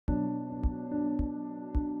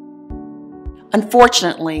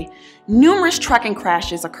Unfortunately, numerous trucking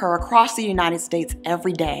crashes occur across the United States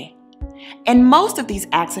every day, and most of these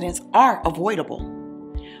accidents are avoidable.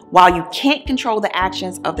 While you can't control the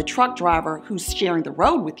actions of the truck driver who's sharing the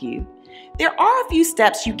road with you, there are a few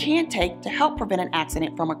steps you can take to help prevent an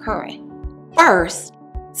accident from occurring. First,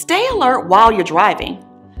 stay alert while you're driving.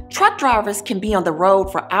 Truck drivers can be on the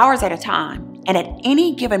road for hours at a time, and at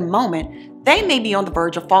any given moment, they may be on the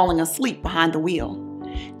verge of falling asleep behind the wheel.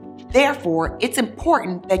 Therefore, it's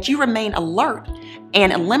important that you remain alert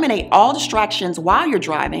and eliminate all distractions while you're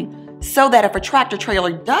driving so that if a tractor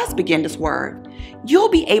trailer does begin to swerve, you'll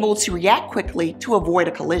be able to react quickly to avoid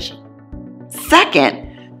a collision.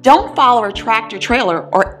 Second, don't follow a tractor trailer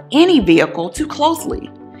or any vehicle too closely.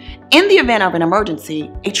 In the event of an emergency,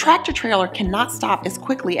 a tractor trailer cannot stop as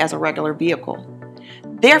quickly as a regular vehicle.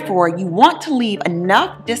 Therefore, you want to leave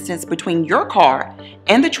enough distance between your car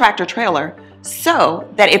and the tractor trailer so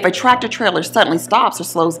that if a tractor trailer suddenly stops or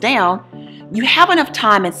slows down, you have enough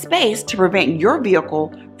time and space to prevent your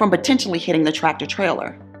vehicle from potentially hitting the tractor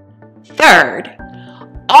trailer. Third,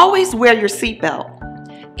 always wear your seatbelt.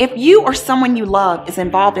 If you or someone you love is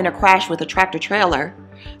involved in a crash with a tractor trailer,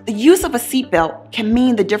 the use of a seatbelt can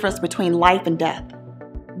mean the difference between life and death.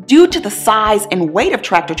 Due to the size and weight of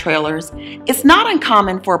tractor trailers, it's not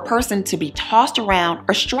uncommon for a person to be tossed around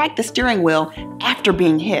or strike the steering wheel after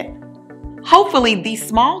being hit. Hopefully, these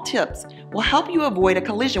small tips will help you avoid a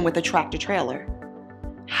collision with a tractor trailer.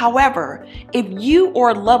 However, if you or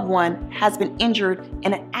a loved one has been injured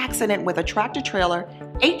in an accident with a tractor trailer,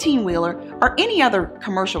 18-wheeler, or any other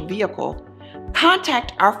commercial vehicle,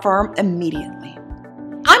 contact our firm immediately.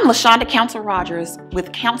 I'm LaShonda Counsel Rogers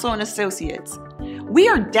with Counsel & Associates. We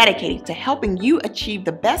are dedicated to helping you achieve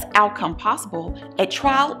the best outcome possible at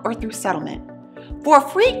trial or through settlement. For a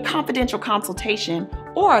free confidential consultation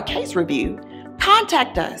or a case review,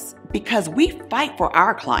 contact us because we fight for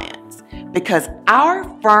our clients, because our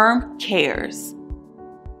firm cares.